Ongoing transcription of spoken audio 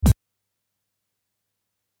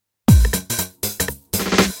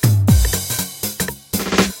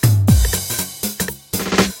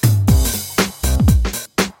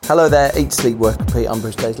Hello there, Eat, Sleep, Work, Repeat. I'm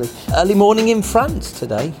Bruce Daisley. Early morning in France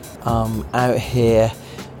today. Out here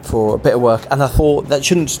for a bit of work, and I thought that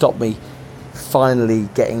shouldn't stop me finally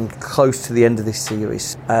getting close to the end of this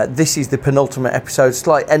series. This is the penultimate episode,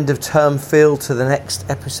 slight end of term feel to the next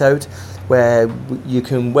episode, where you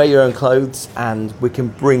can wear your own clothes and we can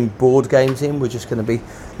bring board games in. We're just going to be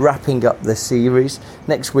wrapping up the series.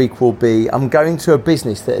 Next week I'm going to a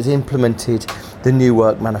business that has implemented the New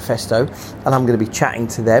Work Manifesto, and I'm going to be chatting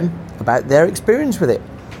to them about their experience with it,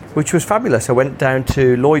 which was fabulous. I went down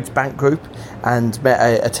to Lloyd's Bank Group and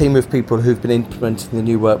met a team of people who've been implementing the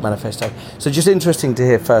New Work Manifesto. So just interesting to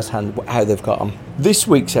hear firsthand how they've got on. This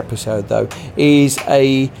week's episode, though, is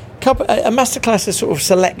a masterclass, a sort of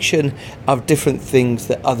selection of different things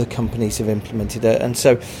that other companies have implemented. And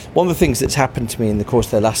so one of the things that's happened to me in the course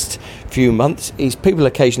of the last few months is people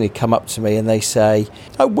occasionally come up to me and they say,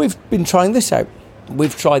 "Oh, we've been trying this out.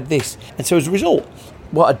 We've tried this." And so as a result,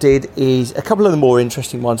 what I did is a couple of the more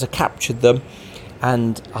interesting ones, I captured them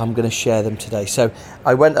and I'm going to share them today. So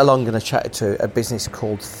I went along and I chatted to a business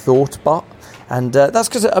called Thoughtbot, and that's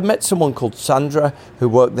because I met someone called Sandra who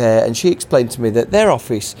worked there, and she explained to me that their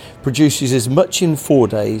office produces as much in 4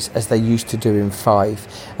 days as they used to do in 5,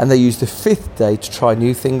 and they use the 5th day to try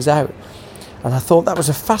new things out. And I thought that was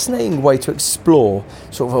a fascinating way to explore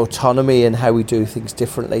sort of autonomy and how we do things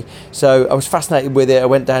differently. So I was fascinated with it. I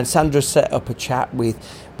went down. Sandra set up a chat with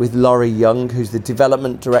Laurie Young, who's the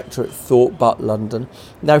Development Director at Thoughtbot London.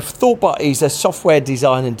 Now, Thoughtbot is a software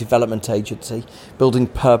design and development agency building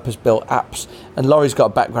purpose-built apps. And Laurie's got a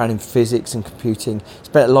background in physics and computing,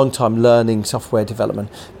 spent a long time learning software development.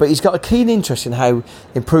 But he's got a keen interest in how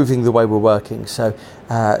improving the way we're working. So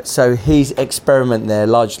his experiment there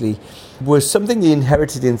largely was something he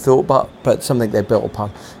inherited in Thoughtbot, but something they built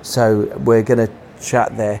upon. So we're going to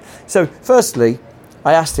chat there. So firstly,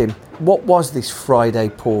 I asked him, what was this Friday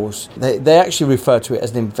pause? They actually refer to it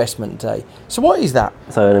as an investment day. So what is that?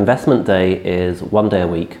 So an investment day is 1 day a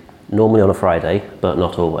week, normally on a Friday, but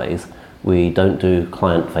not always. We don't do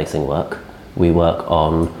client-facing work. We work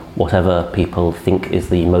on whatever people think is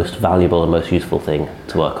the most valuable and most useful thing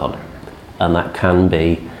to work on. And that can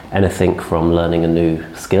be anything from learning a new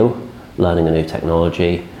skill, learning a new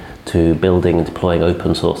technology, to building and deploying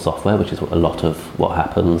open source software, which is a lot of what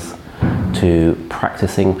happens, to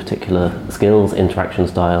practicing particular skills, interaction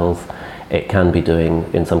styles. It can be doing,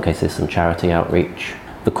 in some cases, some charity outreach.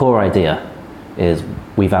 The core idea is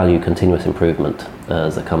we value continuous improvement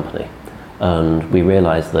as a company. And we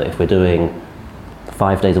realize that if we're doing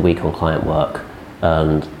 5 days a week on client work,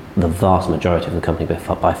 and the vast majority of the company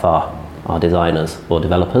by far are designers or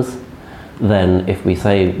developers, then if we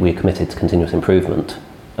say we're committed to continuous improvement,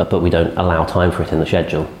 but we don't allow time for it in the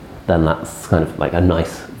schedule, then that's kind of like a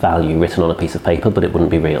nice value written on a piece of paper, but it wouldn't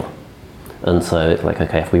be real. And so it's like,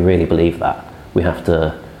 okay, if we really believe that, we have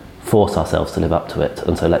to force ourselves to live up to it.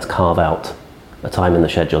 And so let's carve out a time in the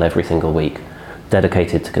schedule every single week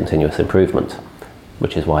dedicated to continuous improvement,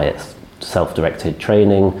 which is why it's self-directed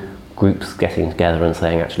training, groups getting together and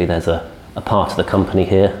saying, actually, there's a part of the company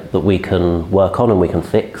here that we can work on and we can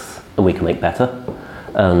fix and we can make better,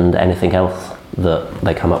 and anything else that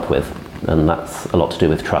they come up with. And that's a lot to do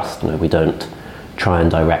with trust. We don't try and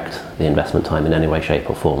direct the investment time in any way, shape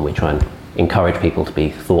or form. We try and encourage people to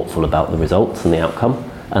be thoughtful about the results and the outcome,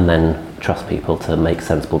 and then trust people to make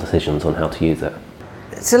sensible decisions on how to use it.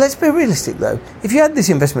 So let's be realistic though. If you had this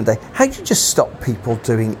investment day, how do you just stop people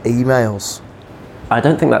doing emails? I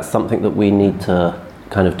don't think that's something that we need to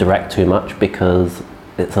kind of direct too much, because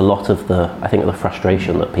it's a lot of the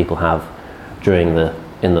frustration that people have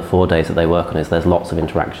in the 4 days that they work on is there's lots of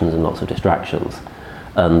interactions and lots of distractions,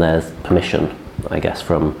 and there's permission, I guess,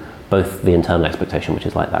 from both the internal expectation, which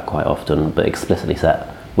is like that quite often, but explicitly set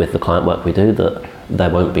with the client work we do, that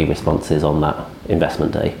there won't be responses on that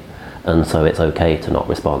investment day, and so it's okay to not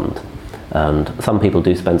respond. And some people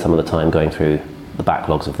do spend some of the time going through the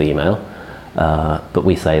backlogs of the email, but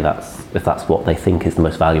we say if that's what they think is the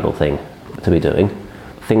most valuable thing to be doing.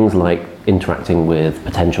 Things like interacting with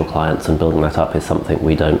potential clients and building that up is something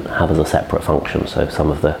we don't have as a separate function. So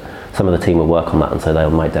some of the team will work on that, and so they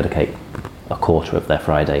might dedicate a quarter of their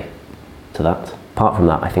Friday to that. Apart from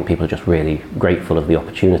that, I think people are just really grateful of the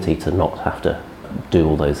opportunity to not have to do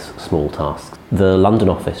all those small tasks. The London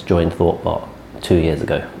office joined Thoughtbot 2 years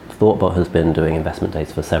ago. Thoughtbot has been doing investment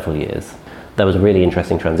days for several years. There was a really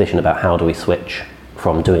interesting transition about how do we switch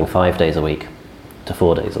from doing 5 days a week to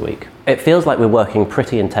 4 days a week. It feels like we're working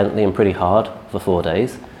pretty intently and pretty hard for 4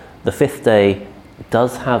 days. The 5th day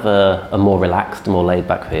does have a more relaxed, more laid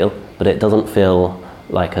back feel, but it doesn't feel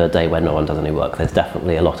like a day where no one does any work. There's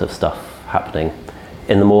definitely a lot of stuff happening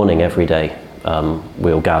in the morning every day.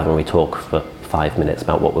 we'll gather and we talk for 5 minutes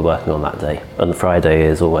about what we're working on that day. And the Friday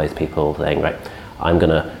is always people saying, right, I'm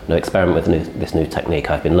going to experiment with this new technique.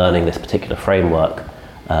 I've been learning this particular framework.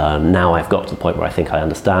 Now I've got to the point where I think I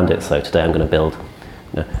understand it. So today I'm going to build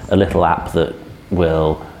a little app that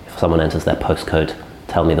will, if someone enters their postcode,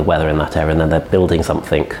 tell me the weather in that area, and then they're building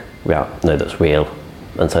something that's real.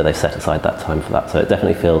 And so they've set aside that time for that. So it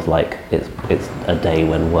definitely feels like it's a day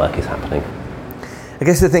when work is happening. I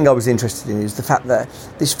guess the thing I was interested in is the fact that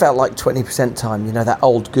this felt like 20% time. That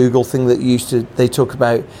old Google thing that they talk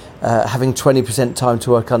about having 20% time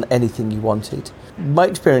to work on anything you wanted. My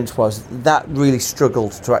experience was that really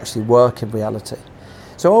struggled to actually work in reality.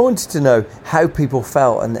 So I wanted to know how people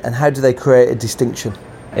felt and how do they create a distinction?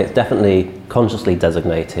 It's definitely consciously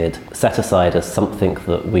designated, set aside as something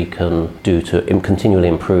that we can do to continually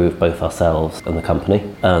improve both ourselves and the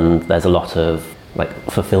company. And there's a lot of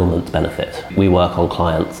fulfillment benefit. We work on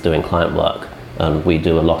clients doing client work, and we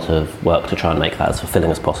do a lot of work to try and make that as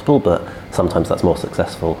fulfilling as possible, but sometimes that's more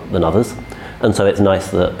successful than others. And so it's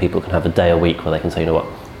nice that people can have a day a week where they can say,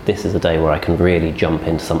 this is a day where I can really jump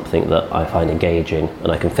into something that I find engaging,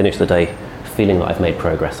 and I can finish the day feeling that I've made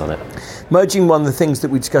progress on it. Merging one of the things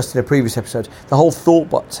that we discussed in a previous episode, the whole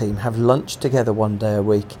Thoughtbot team have lunch together one day a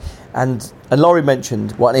week, and Laurie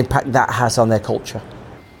mentioned what an impact that has on their culture.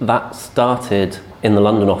 That started in the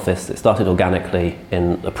London office. It started organically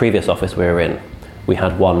in a previous office we were in. We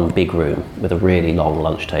had one big room with a really long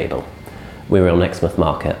lunch table. We were on Exmouth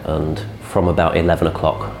Market, and from about 11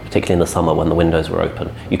 o'clock, particularly in the summer when the windows were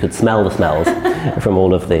open, you could smell the smells from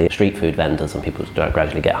all of the street food vendors, and people would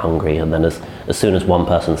gradually get hungry. And then as soon as one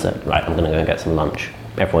person said, right, I'm going to go and get some lunch,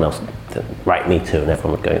 everyone else said, right, me too, and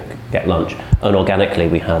everyone would go and get lunch. And organically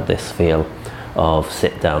we had this feel of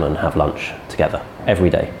sit down and have lunch together every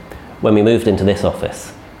day. When we moved into this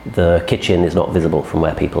office, the kitchen is not visible from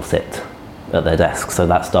where people sit at their desks, so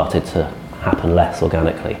that started to happen less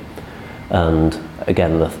organically. And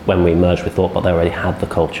again, when we merged with Thoughtbot, they already had the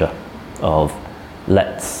culture of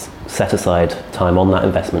let's set aside time on that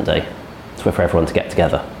investment day for everyone to get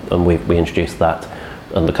together. And we introduced that,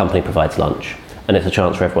 and the company provides lunch. And it's a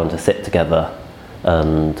chance for everyone to sit together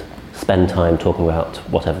and spend time talking about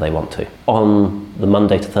whatever they want to. On the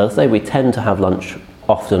Monday to Thursday, we tend to have lunch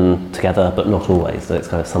often together, but not always. So it's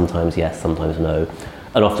kind of sometimes yes, sometimes no.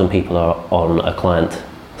 And often people are on a client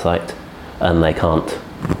site and they can't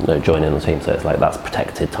join in the team. So it's like that's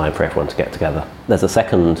protected time for everyone to get together. There's a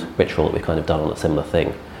second ritual that we've kind of done on a similar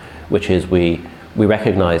thing, which is we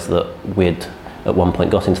recognise that we'd at one point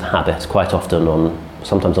got into the habit quite often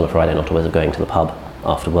sometimes on a Friday, not always, of going to the pub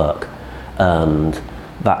after work. And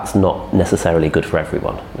that's not necessarily good for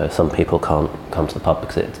everyone. Some people can't come to the pub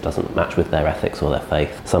because it doesn't match with their ethics or their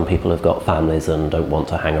faith. Some people have got families and don't want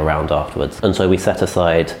to hang around afterwards. And so we set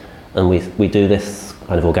aside, and we do this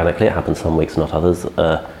kind of organically, it happens some weeks, not others,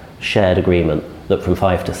 a shared agreement that from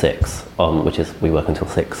 5 to 6, which is we work until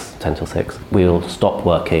 6, 10 till 6, we'll stop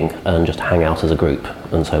working and just hang out as a group.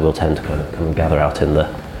 And so we'll tend to kind of come and gather out in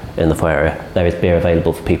the foyer area. There is beer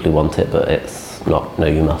available for people who want it, but it's not, no,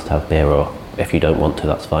 you must have beer, or if you don't want to,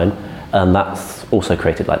 that's fine. And that's also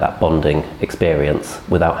created like that bonding experience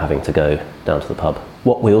without having to go down to the pub.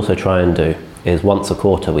 What we also try and do is once a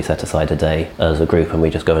quarter we set aside a day as a group and we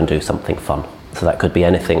just go and do something fun. So that could be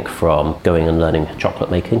anything from going and learning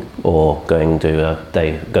chocolate making, or going and do a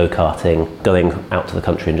day go-karting, going out to the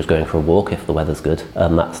country and just going for a walk if the weather's good.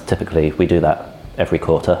 And that's typically, we do that every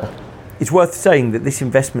quarter. It's worth saying that this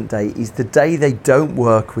investment day is the day they don't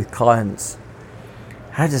work with clients.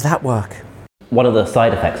 How does that work? One of the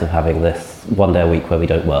side effects of having this one day a week where we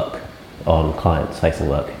don't work on clients facing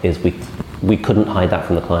work is we couldn't hide that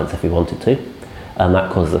from the clients if we wanted to. And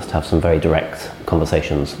that causes us to have some very direct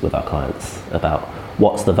conversations with our clients about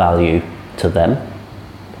what's the value to them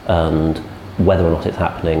and whether or not it's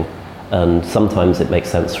happening. And sometimes it makes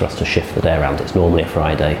sense for us to shift the day around. It's normally a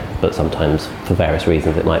Friday, but sometimes for various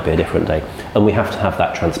reasons it might be a different day. And we have to have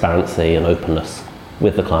that transparency and openness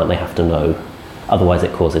with the client. They have to know, otherwise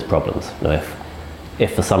it causes problems.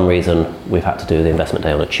 If for some reason we've had to do the investment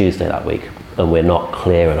day on a Tuesday that week and we're not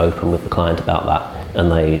clear and open with the client about that, and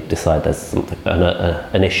they decide there's something,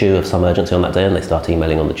 an issue of some urgency on that day, and they start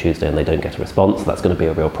emailing on the Tuesday and they don't get a response, that's going to be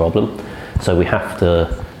a real problem. So we have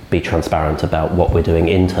to be transparent about what we're doing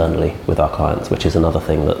internally with our clients, which is another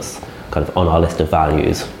thing that's kind of on our list of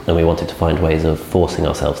values, and we wanted to find ways of forcing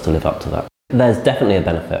ourselves to live up to that. There's definitely a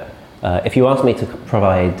benefit. If you ask me to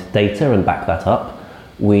provide data and back that up,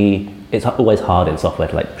 it's always hard in software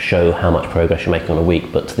to show how much progress you're making on a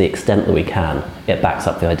week, but to the extent that we can, it backs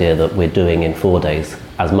up the idea that we're doing in 4 days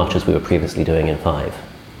as much as we were previously doing in 5.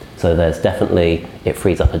 So there's definitely, it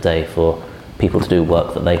frees up a day for people to do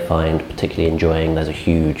work that they find particularly enjoying, there's a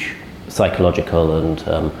huge psychological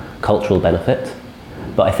and cultural benefit.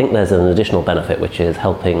 But I think there's an additional benefit, which is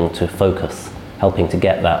helping to focus, helping to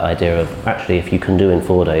get that idea of actually if you can do in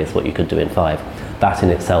 4 days what you could do in 5, that in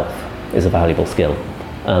itself is a valuable skill.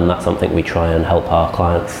 And that's something we try and help our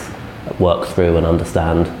clients work through and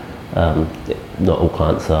understand. Not all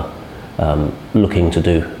clients are looking to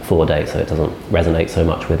do 4 days, so it doesn't resonate so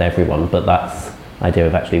much with everyone, but that's the idea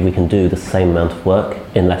of actually we can do the same amount of work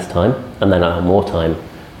in less time and then have more time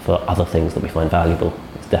for other things that we find valuable.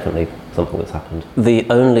 It's definitely something that's happened. The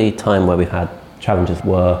only time where we've had challenges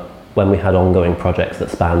were when we had ongoing projects that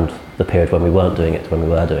spanned the period when we weren't doing it to when we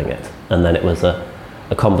were doing it. And then it was a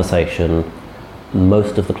conversation.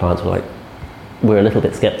 Most of the clients were like, we're a little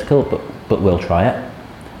bit skeptical, but we'll try it.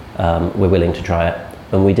 We're willing to try it.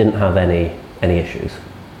 And we didn't have any issues.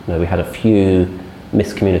 We had a few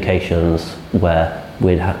miscommunications where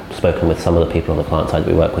we'd spoken with some of the people on the client side that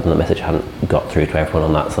we work with and the message hadn't got through to everyone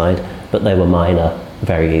on that side, but they were minor,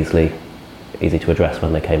 very easy to address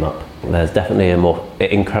when they came up. There's definitely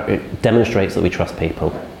it demonstrates that we trust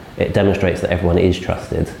people. It demonstrates that everyone is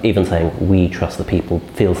trusted. Even saying we trust the people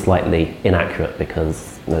feels slightly inaccurate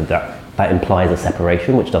because that implies a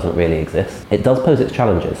separation which doesn't really exist. It does pose its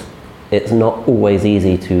challenges. It's not always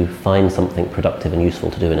easy to find something productive and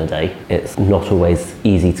useful to do in a day. It's not always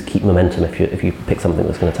easy to keep momentum if you pick something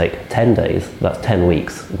that's going to take 10 days, that's 10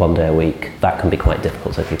 weeks, 1 day a week. That can be quite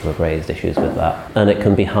difficult, so people have raised issues with that. And it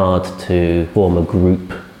can be hard to form a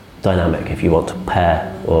group dynamic if you want to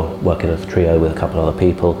pair or work in a trio with a couple of other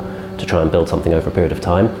people to try and build something over a period of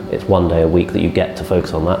time. It's 1 day a week that you get to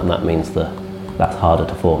focus on that, and that means that's harder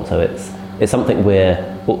to form. So it's something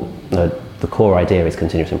the core idea is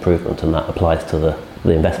continuous improvement, and that applies to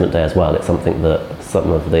the investment day as well. It's something that some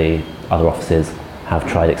of the other offices have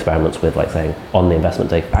tried experiments with, like saying on the investment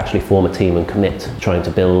day, actually form a team and commit to trying to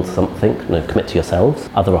build something, commit to yourselves.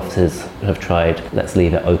 Other offices have tried, let's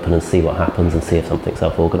leave it open and see what happens and see if something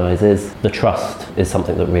self-organises. The trust is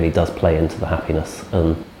something that really does play into the happiness.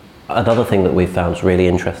 And another thing that we've found is really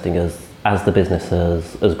interesting is as the business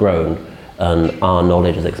has grown and our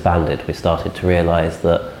knowledge has expanded, we started to realise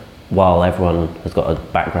that while everyone has got a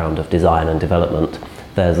background of design and development,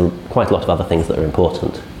 there's quite a lot of other things that are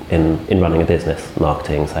important in running a business: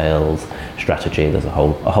 marketing, sales, strategy. There's a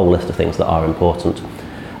whole list of things that are important.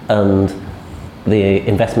 And the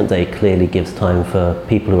investment day clearly gives time for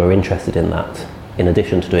people who are interested in that, in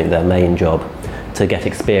addition to doing their main job, to get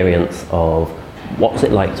experience of what's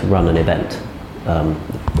it like to run an event.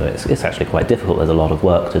 It's actually quite difficult. There's a lot of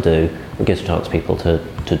work to do. It gives a chance for people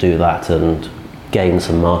to do that and gain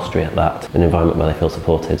some mastery at that, an environment where they feel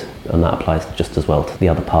supported, and that applies just as well to the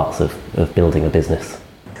other parts of building a business.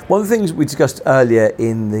 One of the things we discussed earlier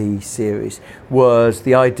in the series was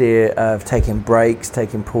the idea of taking breaks,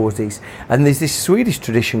 taking pauses, and there's this Swedish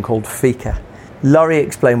tradition called fika. Laurie,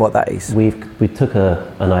 explain what that is. We took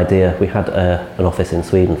an idea. We had an office in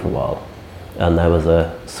Sweden for a while, and there was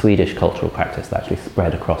a Swedish cultural practice that actually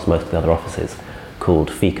spread across most of the other offices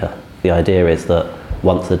called fika. The idea is that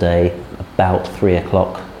once a day, about 3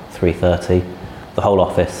 o'clock, 3:30, the whole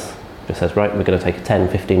office just says, right, we're going to take a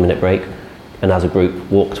 10-15 minute break, and as a group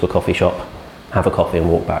walk to a coffee shop, have a coffee and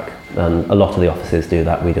walk back. And a lot of the offices do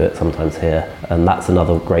that. We do it sometimes here, and that's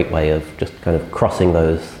another great way of just kind of crossing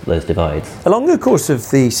those divides. Along the course of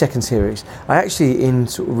the second series, I actually, in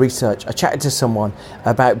sort of research, I chatted to someone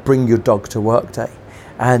about Bring Your Dog to Work Day.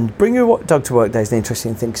 And Bring Your Dog to Work Day is an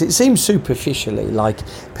interesting thing because it seems superficially like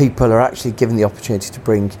people are actually given the opportunity to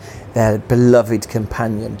bring their beloved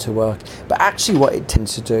companion to work. But actually what it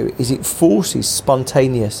tends to do is it forces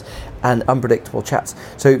spontaneous and unpredictable chats.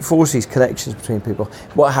 So it forces connections between people.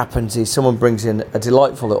 What happens is someone brings in a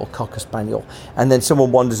delightful little Cocker Spaniel, and then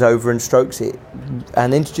someone wanders over and strokes it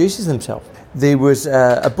and introduces themselves. There was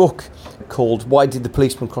a book called Why Did the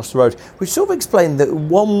Policeman Cross the Road, which sort of explained that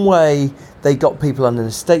one way they got people on an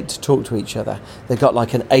estate to talk to each other, they got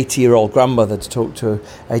like an 80-year-old grandmother to talk to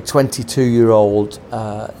a 22-year-old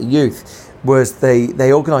youth, was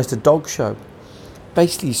they organised a dog show.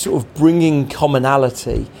 Basically sort of bringing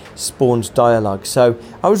commonality spawns dialogue. So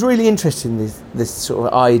I was really interested in this sort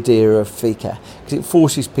of idea of fika because it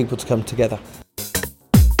forces people to come together.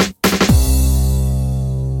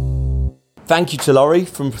 Thank you to Laurie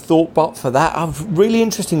from Thoughtbot for that. A really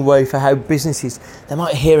interesting way for how businesses, they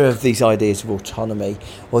might hear of these ideas of autonomy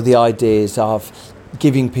or the ideas of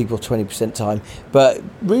giving people 20% time, but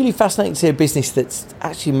really fascinating to see a business that's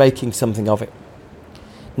actually making something of it.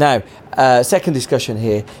 Now, second discussion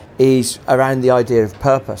here is around the idea of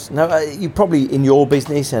purpose. Now, you probably in your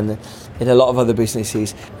business and in a lot of other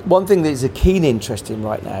businesses, one thing that is a keen interest in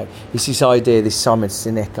right now is this idea, this Simon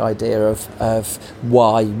Sinek idea of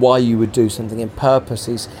why you would do something. And purpose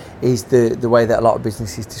is the way that a lot of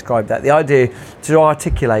businesses describe that. The idea to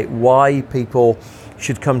articulate why people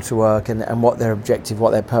should come to work and what their objective, what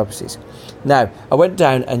their purpose is. Now, I went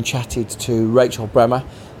down and chatted to Rachel Bremer,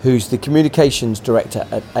 who's the communications director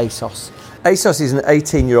at ASOS. ASOS is an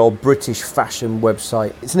 18-year-old British fashion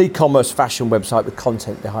website. It's an e-commerce fashion website with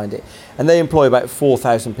content behind it. And they employ about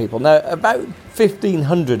 4,000 people. Now, about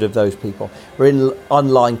 1,500 of those people are in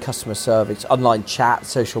online customer service, online chat,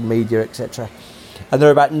 social media, etc. And there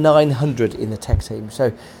are about 900 in the tech team.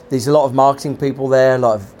 So there's a lot of marketing people there, a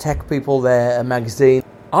lot of tech people there, a magazine.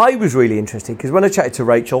 I was really interested because when I chatted to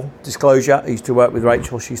Rachel, disclosure, I used to work with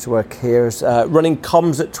Rachel, she used to work here as running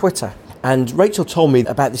comms at Twitter. And Rachel told me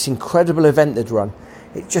about this incredible event they'd run.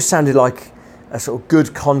 It just sounded like a sort of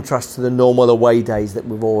good contrast to the normal away days that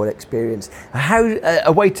we've all experienced. How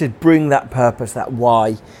a way to bring that purpose, that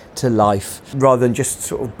why, to life, rather than just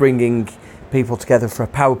sort of bringing people together for a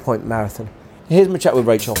PowerPoint marathon. Here's my chat with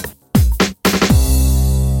Rachel.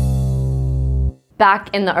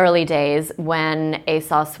 Back in the early days when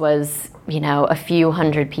ASOS was, a few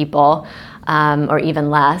hundred people, or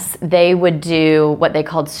even less, they would do what they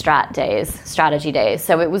called strategy days.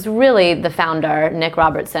 So it was really the founder, Nick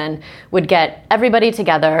Robertson, would get everybody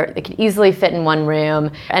together. They could easily fit in one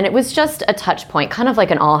room. And it was just a touch point, kind of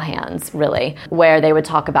like an all hands, really, where they would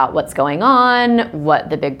talk about what's going on,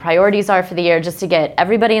 what the big priorities are for the year, just to get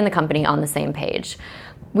everybody in the company on the same page.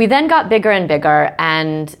 We then got bigger and bigger,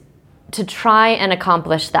 and to try and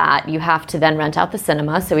accomplish that, you have to then rent out the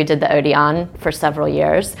cinema. So we did the Odeon for several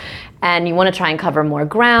years. And you want to try and cover more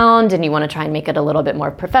ground, and you want to try and make it a little bit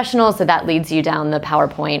more professional. So that leads you down the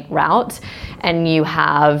PowerPoint route. And you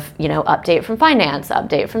have, update from finance,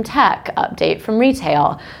 update from tech, update from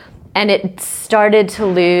retail. And it started to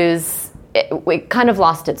it kind of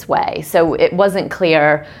lost its way. So it wasn't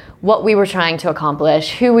clear what we were trying to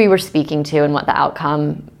accomplish, who we were speaking to, and what the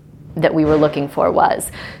outcome that we were looking for was.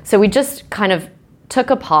 So we just kind of took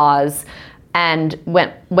a pause and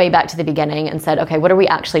went way back to the beginning and said, okay, what are we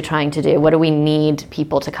actually trying to do? What do we need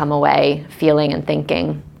people to come away feeling and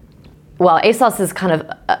thinking? Well, ASOS is kind of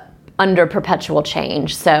under perpetual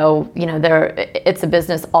change. So, it's a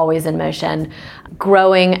business always in motion,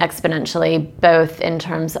 growing exponentially, both in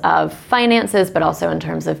terms of finances, but also in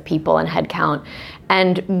terms of people and headcount.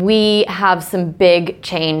 And we have some big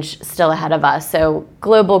change still ahead of us. So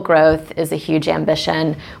global growth is a huge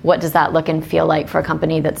ambition. What does that look and feel like for a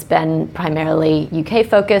company that's been primarily UK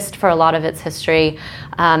focused for a lot of its history?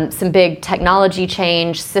 Some big technology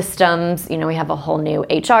change, systems. We have a whole new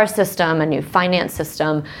HR system, a new finance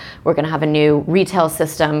system. We're going to have a new retail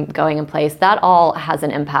system going in place. That all has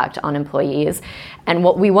an impact on employees. And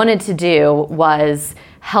what we wanted to do was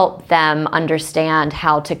help them understand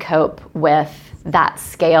how to cope with that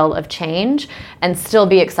scale of change and still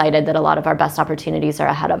be excited that a lot of our best opportunities are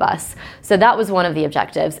ahead of us. So that was one of the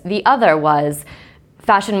objectives. The other was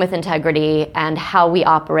fashion with integrity, and how we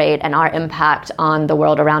operate and our impact on the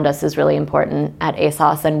world around us is really important at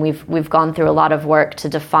ASOS. And we've gone through a lot of work to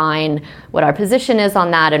define what our position is on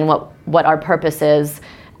that and what our purpose is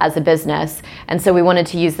as a business. And so we wanted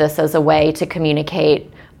to use this as a way to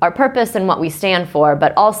communicate our purpose and what we stand for,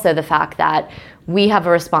 but also the fact that we have a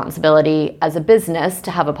responsibility as a business to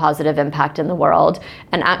have a positive impact in the world,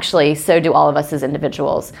 and actually so do all of us as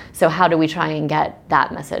individuals. So how do we try and get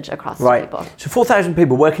that message across to people? So 4,000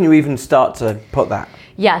 people, where can you even start to put that?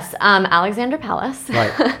 Yes, Alexandra Palace.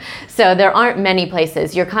 Right. So there aren't many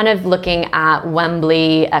places. You're kind of looking at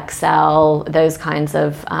Wembley, Excel, those kinds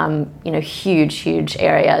of huge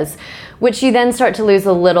areas, which you then start to lose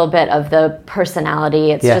a little bit of the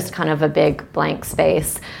personality. It's just kind of a big blank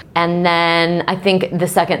space. And then I think the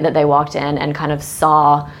second that they walked in and kind of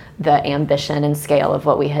saw the ambition and scale of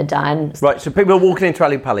what we had done. Right, so people are walking into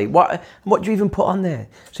Ali Pali. What do you even put on there?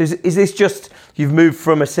 So is this just, you've moved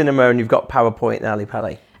from a cinema and you've got PowerPoint in Ali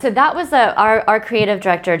Pali? So that was our creative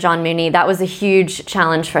director, John Mooney. That was a huge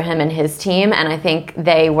challenge for him and his team. And I think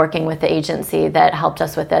they, working with the agency that helped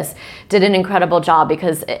us with this, did an incredible job,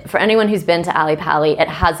 because for anyone who's been to Ali Pali, it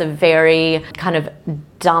has a very kind of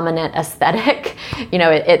dominant aesthetic.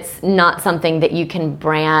 It's not something that you can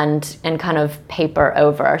brand and kind of paper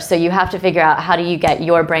over. So you have to figure out, how do you get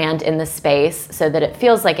your brand in the space so that it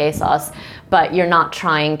feels like ASOS, but you're not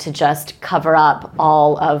trying to just cover up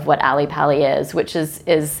all of what Ali Pali is, which is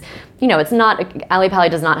it's not, Ali Pali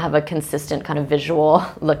does not have a consistent kind of visual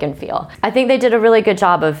look and feel. I think they did a really good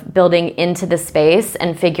job of building into the space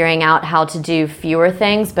and figuring out how to do fewer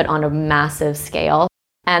things, but on a massive scale.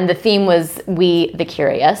 And the theme was We the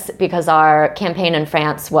Curious, because our campaign in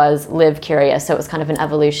France was Live Curious. So it was kind of an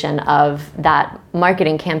evolution of that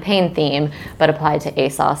marketing campaign theme, but applied to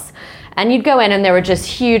ASOS. And you'd go in and there were just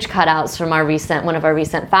huge cutouts from one of our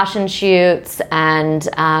recent fashion shoots, and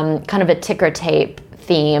kind of a ticker tape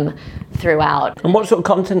theme throughout. And what sort of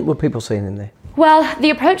content were people seeing in there? Well, the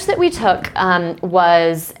approach that we took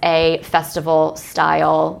was a festival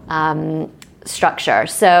style structure.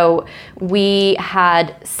 So we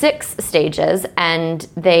had 6 stages, and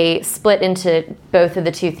they split into both of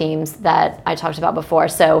the 2 themes that I talked about before.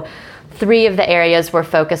 So 3 of the areas were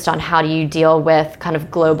focused on how do you deal with kind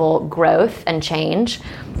of global growth and change.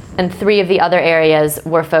 And 3 of the other areas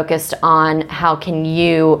were focused on how can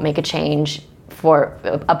you make a change, for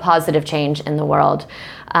a positive change in the world.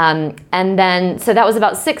 And then, so that was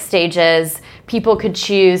about 6 stages. People could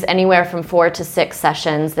choose anywhere from 4 to 6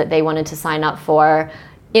 sessions that they wanted to sign up for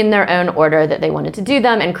in their own order that they wanted to do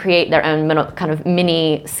them, and create their own kind of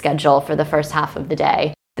mini schedule for the first half of the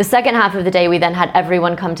day. The second half of the day, we then had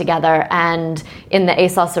everyone come together, and in the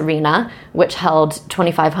ASOS Arena, which held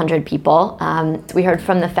 2,500 people, we heard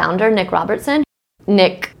from the founder, Nick Robertson.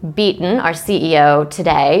 Nick Beaton, our CEO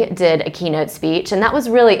today, did a keynote speech, and that was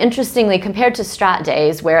really interestingly, compared to Strat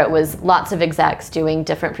Days, where it was lots of execs doing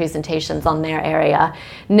different presentations on their area.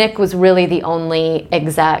 Nick was really the only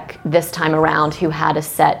exec this time around who had a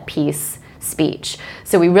set piece speech.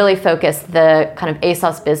 So we really focused the kind of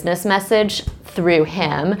ASOS business message through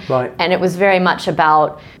him. Right. And it was very much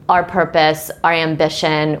about our purpose, our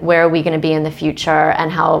ambition, where are we going to be in the future,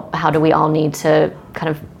 and how do we all need to kind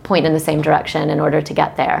of point in the same direction in order to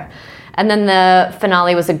get there. And then the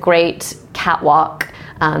finale was a great catwalk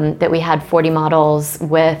that we had 40 models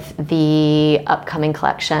with the upcoming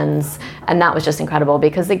collections, and that was just incredible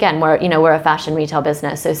because again, we're a fashion retail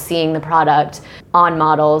business, so seeing the product on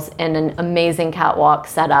models in an amazing catwalk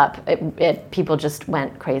setup, people just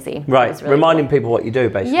went crazy. Right, really reminding people what you do,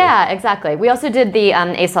 basically. Yeah, exactly. We also did the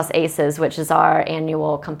ASOS Aces, which is our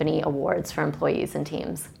annual company awards for employees and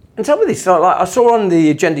teams. And tell me this, like, I saw on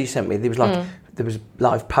the agenda you sent me, there was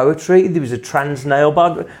live poetry, there was a trans nail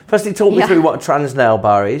bar. Firstly, talk me through what a trans nail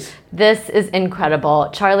bar is. This is incredible.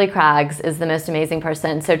 Charlie Craggs is the most amazing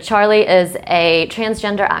person. So Charlie is a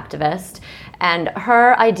transgender activist, and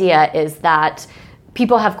her idea is that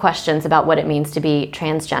people have questions about what it means to be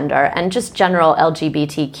transgender and just general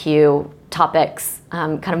LGBTQ topics,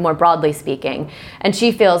 kind of more broadly speaking. And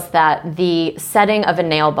she feels that the setting of a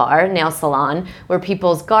nail bar, nail salon, where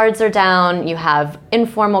people's guards are down, you have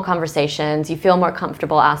informal conversations, you feel more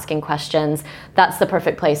comfortable asking questions, that's the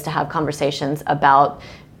perfect place to have conversations about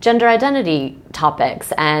gender identity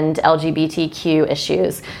topics and LGBTQ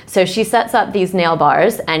issues. So she sets up these nail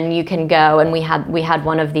bars, and you can go, and we had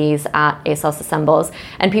one of these at ASOS Assembles,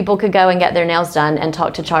 and people could go and get their nails done and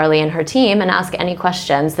talk to Charlie and her team and ask any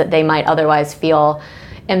questions that they might otherwise feel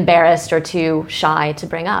embarrassed or too shy to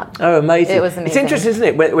bring up. Oh, amazing. It was amazing. It's interesting,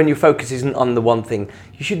 isn't it, when your focus isn't on the one thing.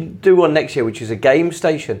 You should do one next year, which is a game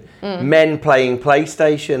station. Men playing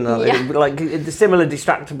PlayStation, like the similar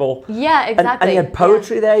distractible. Yeah, exactly. And you had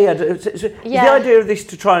poetry there. Is the idea of this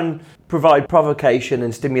to try and provide provocation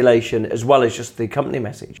and stimulation as well as just the company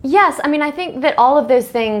message? Yes, I mean, I think that all of those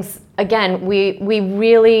things, again, we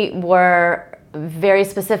really were very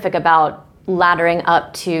specific about laddering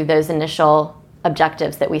up to those initial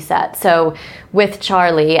objectives that we set. So with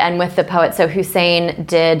Charlie and with the poet, so Hussein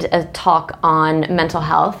did a talk on mental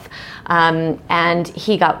health, and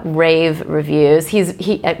he got rave reviews.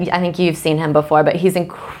 I think you've seen him before, but he's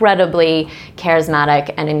incredibly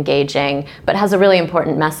charismatic and engaging, but has a really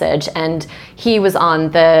important message. And he was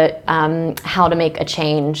on the how to make a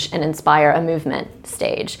change and inspire a movement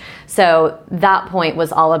stage. So that point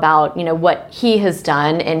was all about, what he has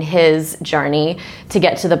done in his journey to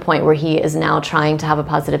get to the point where he is now trying to have a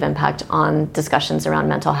positive impact on discussions around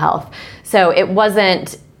mental health. So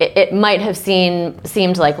it might have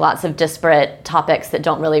seemed like lots of disparate topics that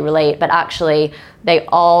don't really relate, but actually they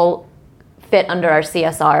all fit under our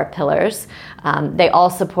CSR pillars. They all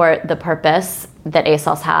support the purpose that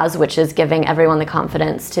ASOS has, which is giving everyone the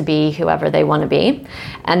confidence to be whoever they want to be.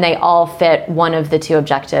 And they all fit one of the 2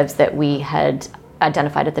 objectives that we had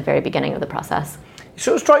identified at the very beginning of the process.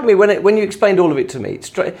 sort of struck me when you explained all of it to me. It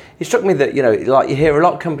struck me that, like you hear a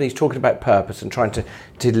lot of companies talking about purpose and trying to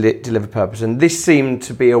deliver purpose, and this seemed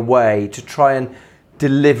to be a way to try and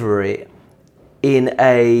deliver it in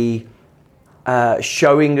a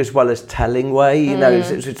showing as well as telling way.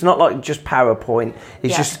 It's not like just PowerPoint.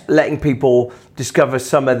 It's just letting people discover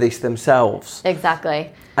some of this themselves.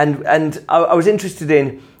 Exactly. And I was interested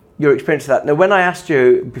in your experience of that. Now, when I asked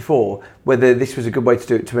you before whether this was a good way to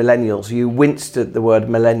do it to millennials, you winced at the word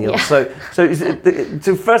millennials. Yeah.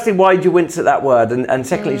 So firstly, why did you wince at that word? And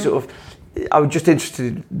secondly, sort of, I was just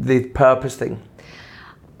interested in the purpose thing.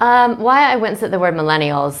 Why I wince at the word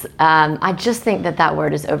millennials, I just think that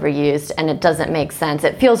word is overused and it doesn't make sense.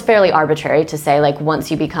 It feels fairly arbitrary to say, like,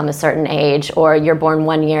 once you become a certain age, or you're born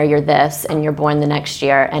one year, you're this, and you're born the next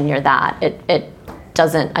year, and you're that. It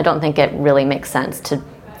doesn't, I don't think it really makes sense to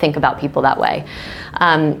think about people that way.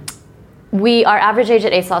 Our average age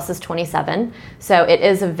at ASOS is 27, so it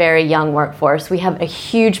is a very young workforce. We have a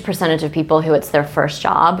huge percentage of people who it's their first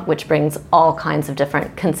job, which brings all kinds of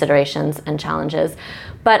different considerations and challenges.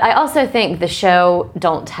 But I also think the show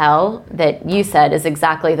Don't Tell that you said is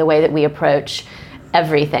exactly the way that we approach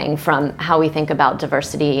everything, from how we think about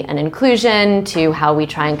diversity and inclusion to how we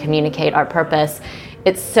try and communicate our purpose.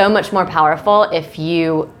 It's so much more powerful if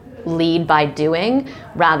you lead by doing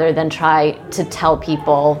rather than try to tell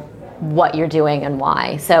people what you're doing and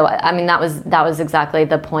why. So, I mean, that was exactly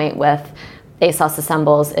the point with ASOS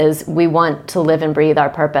Assembles, is we want to live and breathe our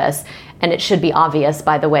purpose, and it should be obvious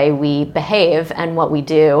by the way we behave and what we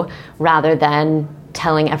do, rather than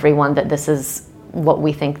telling everyone that this is what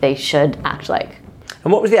we think they should act like.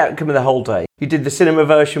 And what was the outcome of the whole day? You did the cinema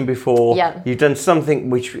version before. Yep. You've done something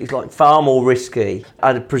which is like far more risky.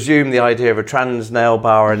 I'd presume the idea of a trans nail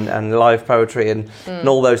bar and live poetry and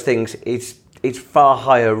all those things, it's far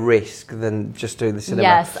higher risk than just doing the cinema.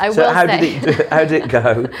 Yes, I will say. How did it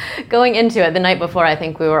go? Going into it the night before, I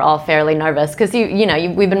think we were all fairly nervous because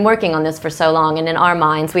we've been working on this for so long, and in our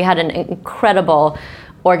minds we had an incredible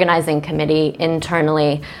organizing committee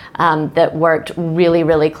internally that worked really,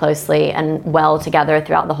 really closely and well together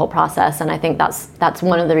throughout the whole process. And I think that's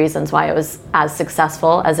one of the reasons why it was as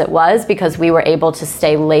successful as it was, because we were able to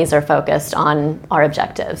stay laser focused on our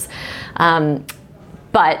objectives.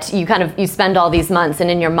 But you spend all these months,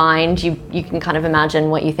 and in your mind you can kind of imagine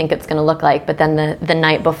what you think it's going to look like. But then the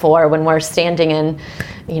night before, when we're standing in,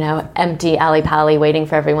 empty alley pally waiting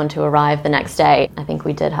for everyone to arrive the next day, I think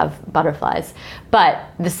we did have butterflies. But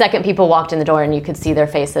the second people walked in the door and you could see their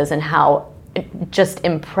faces and how just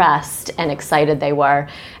impressed and excited they were.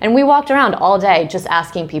 And we walked around all day just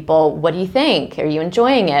asking people, what do you think? Are you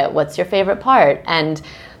enjoying it? What's your favorite part? And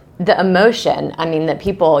the emotion, that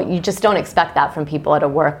people, you just don't expect that from people at a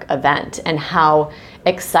work event, and how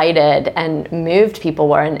excited and moved people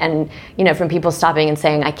were. And from people stopping and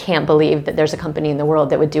saying, I can't believe that there's a company in the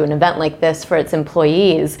world that would do an event like this for its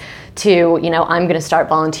employees, to, I'm going to start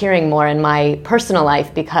volunteering more in my personal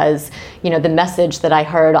life because, the message that I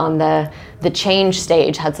heard on the change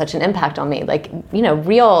stage had such an impact on me.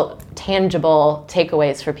 Real tangible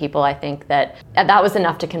takeaways for people. I think that was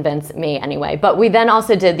enough to convince me anyway. But we then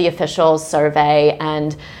also did the official survey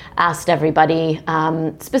and asked everybody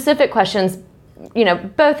specific questions,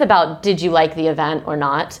 both about did you like the event or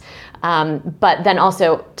not, but then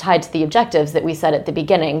also tied to the objectives that we set at the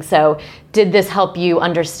beginning. So did this help you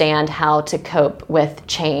understand how to cope with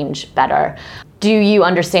change better? Do you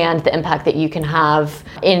understand the impact that you can have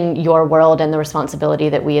in your world and the responsibility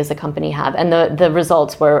that we as a company have? And the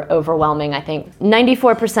results were overwhelming, I think.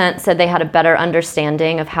 94% said they had a better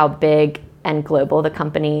understanding of how big and global the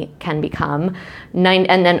company can become. And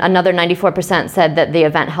then another 94% said that the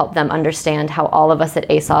event helped them understand how all of us at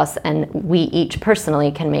ASOS and we each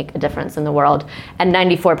personally can make a difference in the world. And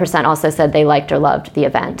 94% also said they liked or loved the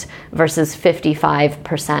event, versus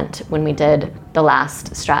 55% when we did the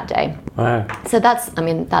last Strat Day. Wow. So that's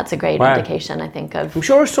a great indication, I think, of... I'm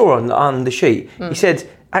sure I saw on the sheet, you said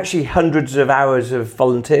actually hundreds of hours of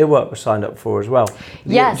volunteer work was signed up for as well.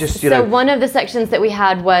 Yes, one of the sections that we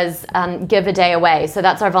had was give a day away. So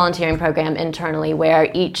that's our volunteering program internally, where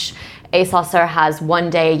each ASOSer has one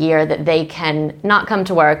day a year that they can not come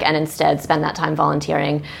to work and instead spend that time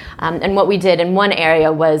volunteering. And what we did in one area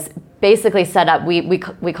was basically set up, we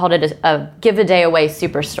called it a give a day away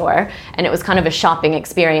superstore, and it was kind of a shopping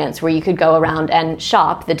experience where you could go around and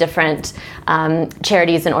shop the different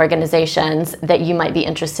charities and organizations that you might be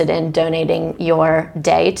interested in donating your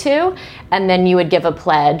day to, and then you would give a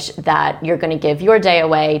pledge that you're going to give your day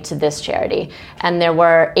away to this charity. And there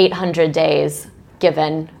were 800 days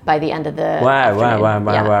given by the end of the Wow,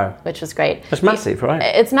 wow. Which was great. That's massive, right?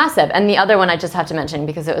 It's massive. And the other one I just have to mention,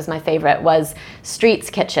 because it was my favorite, was Streets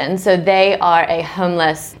Kitchen. So they are a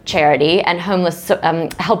homeless charity, and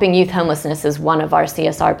helping youth homelessness is one of our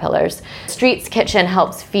CSR pillars. Streets Kitchen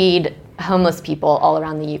helps feed homeless people all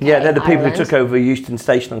around the UK. Yeah, they're the people Ireland. who took over Euston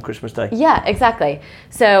Station on Christmas Day. Yeah, exactly.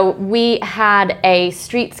 So we had a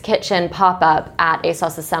Streets Kitchen pop-up at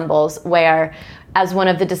ASOS Assembles where, as one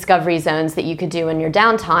of the discovery zones that you could do in your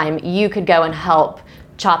downtime, you could go and help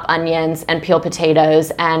chop onions and peel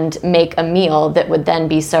potatoes and make a meal that would then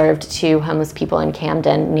be served to homeless people in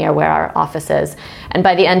Camden, near where our office is. And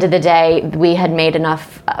by the end of the day, we had made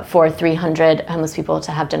enough for 300 homeless people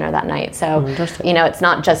to have dinner that night. So, it's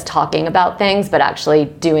not just talking about things, but actually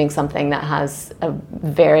doing something that has a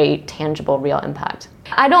very tangible, real impact.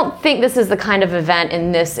 I don't think this is the kind of event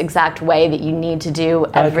in this exact way that you need to do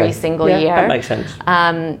every single year. That makes sense.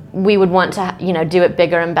 We would want to, do it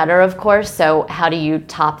bigger and better, of course. So how do you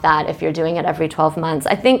top that if you're doing it every 12 months?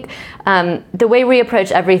 I think the way we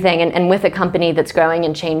approach everything, and with a company that's growing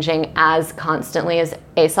and changing as constantly as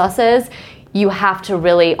ASOS is, you have to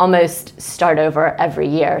really almost start over every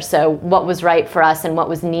year. So what was right for us and what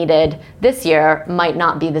was needed this year might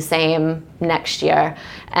not be the same next year.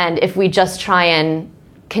 And if we just try and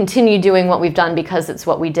continue doing what we've done because it's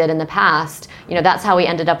what we did in the past, that's how we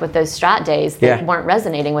ended up with those strat days that weren't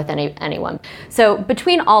resonating with anyone. So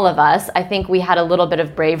between all of us, I think we had a little bit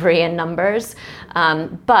of bravery in numbers.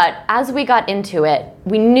 But as we got into it,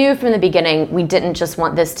 we knew from the beginning we didn't just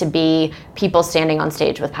want this to be people standing on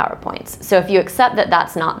stage with PowerPoints. So if you accept that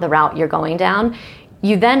that's not the route you're going down,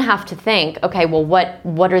 you then have to think, okay, well,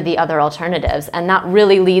 what are the other alternatives? And that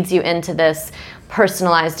really leads you into this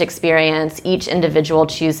personalized experience. Each individual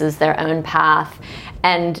chooses their own path.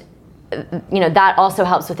 And that also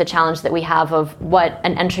helps with the challenge that we have of what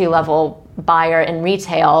an entry-level buyer in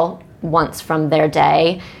retail wants from their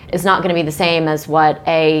day is not going to be the same as what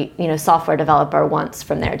a software developer wants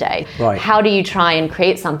from their day. Right. How do you try and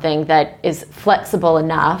create something that is flexible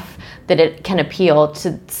enough that it can appeal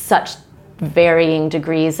to such varying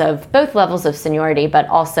degrees of both levels of seniority, but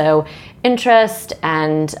also interest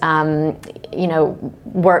and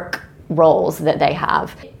work roles that they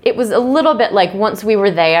have? It was a little bit like, once we were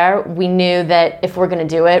there, we knew that if we're going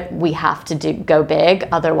to do it, we have to go big,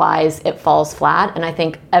 otherwise it falls flat. And I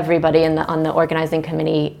think everybody on the organizing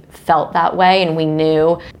committee felt that way, and we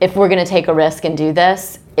knew if we're going to take a risk and do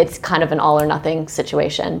this, it's kind of an all or nothing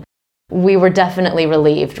situation. We were definitely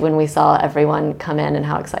relieved when we saw everyone come in and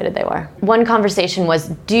how excited they were. One conversation was,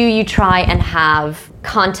 do you try and have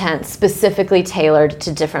content specifically tailored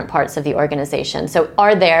to different parts of the organization? So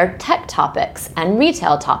are there tech topics and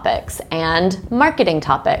retail topics and marketing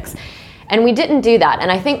topics? And we didn't do that.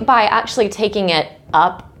 And I think by actually taking it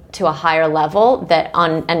up to a higher level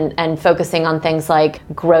and focusing on things like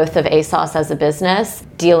growth of ASOS as a business,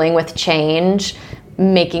 dealing with change,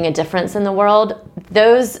 making a difference in the world,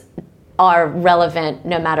 those are relevant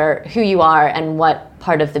no matter who you are and what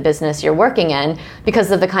part of the business you're working in,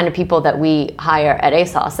 because of the kind of people that we hire at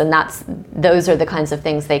ASOS, and those are the kinds of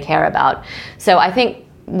things they care about. So I think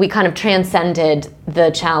we kind of transcended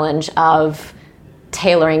the challenge of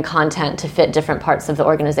tailoring content to fit different parts of the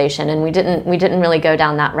organization, and we didn't really go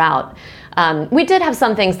down that route. We did have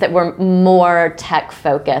some things that were more tech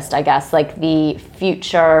focused, I guess, like the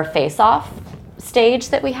future face-off stage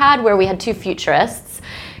that we had, where we had two futurists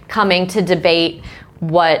coming to debate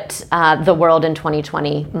what the world in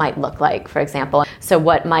 2020 might look like, for example. So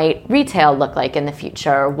what might retail look like in the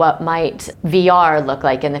future? What might VR look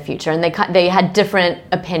like in the future? And they had different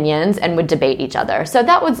opinions and would debate each other. So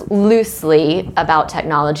that was loosely about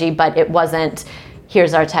technology, but it wasn't,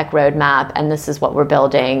 here's our tech roadmap and this is what we're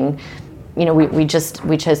building. We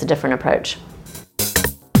chose a different approach.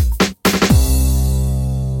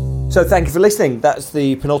 So thank you for listening. That's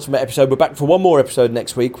the penultimate episode. We're back for one more episode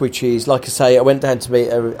next week, which is, like I say, I went down to meet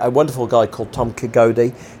a wonderful guy called Tom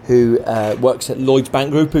Kigodi, who works at Lloyds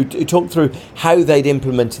Bank Group, who talked through how they'd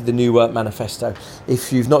implemented the New Work Manifesto.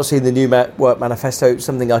 If you've not seen the New Work Manifesto, it's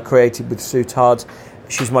something I created with Sue Tard.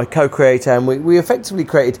 She's my co-creator, and we effectively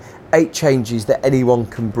created 8 changes that anyone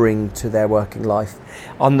can bring to their working life.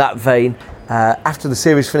 On that vein, after the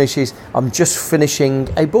series finishes, I'm just finishing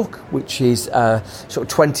a book, which is sort of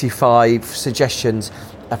 25 suggestions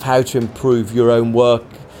of how to improve your own work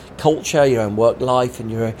culture, your own work life,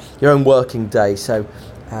 and your own working day. So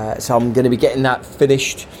I'm going to be getting that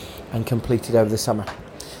finished and completed over the summer.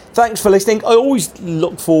 Thanks for listening. I always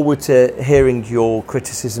look forward to hearing your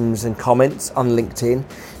criticisms and comments on LinkedIn,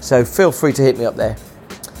 so feel free to hit me up there.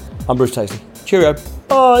 I'm Bruce Taisley. Cheerio.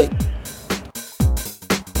 Bye.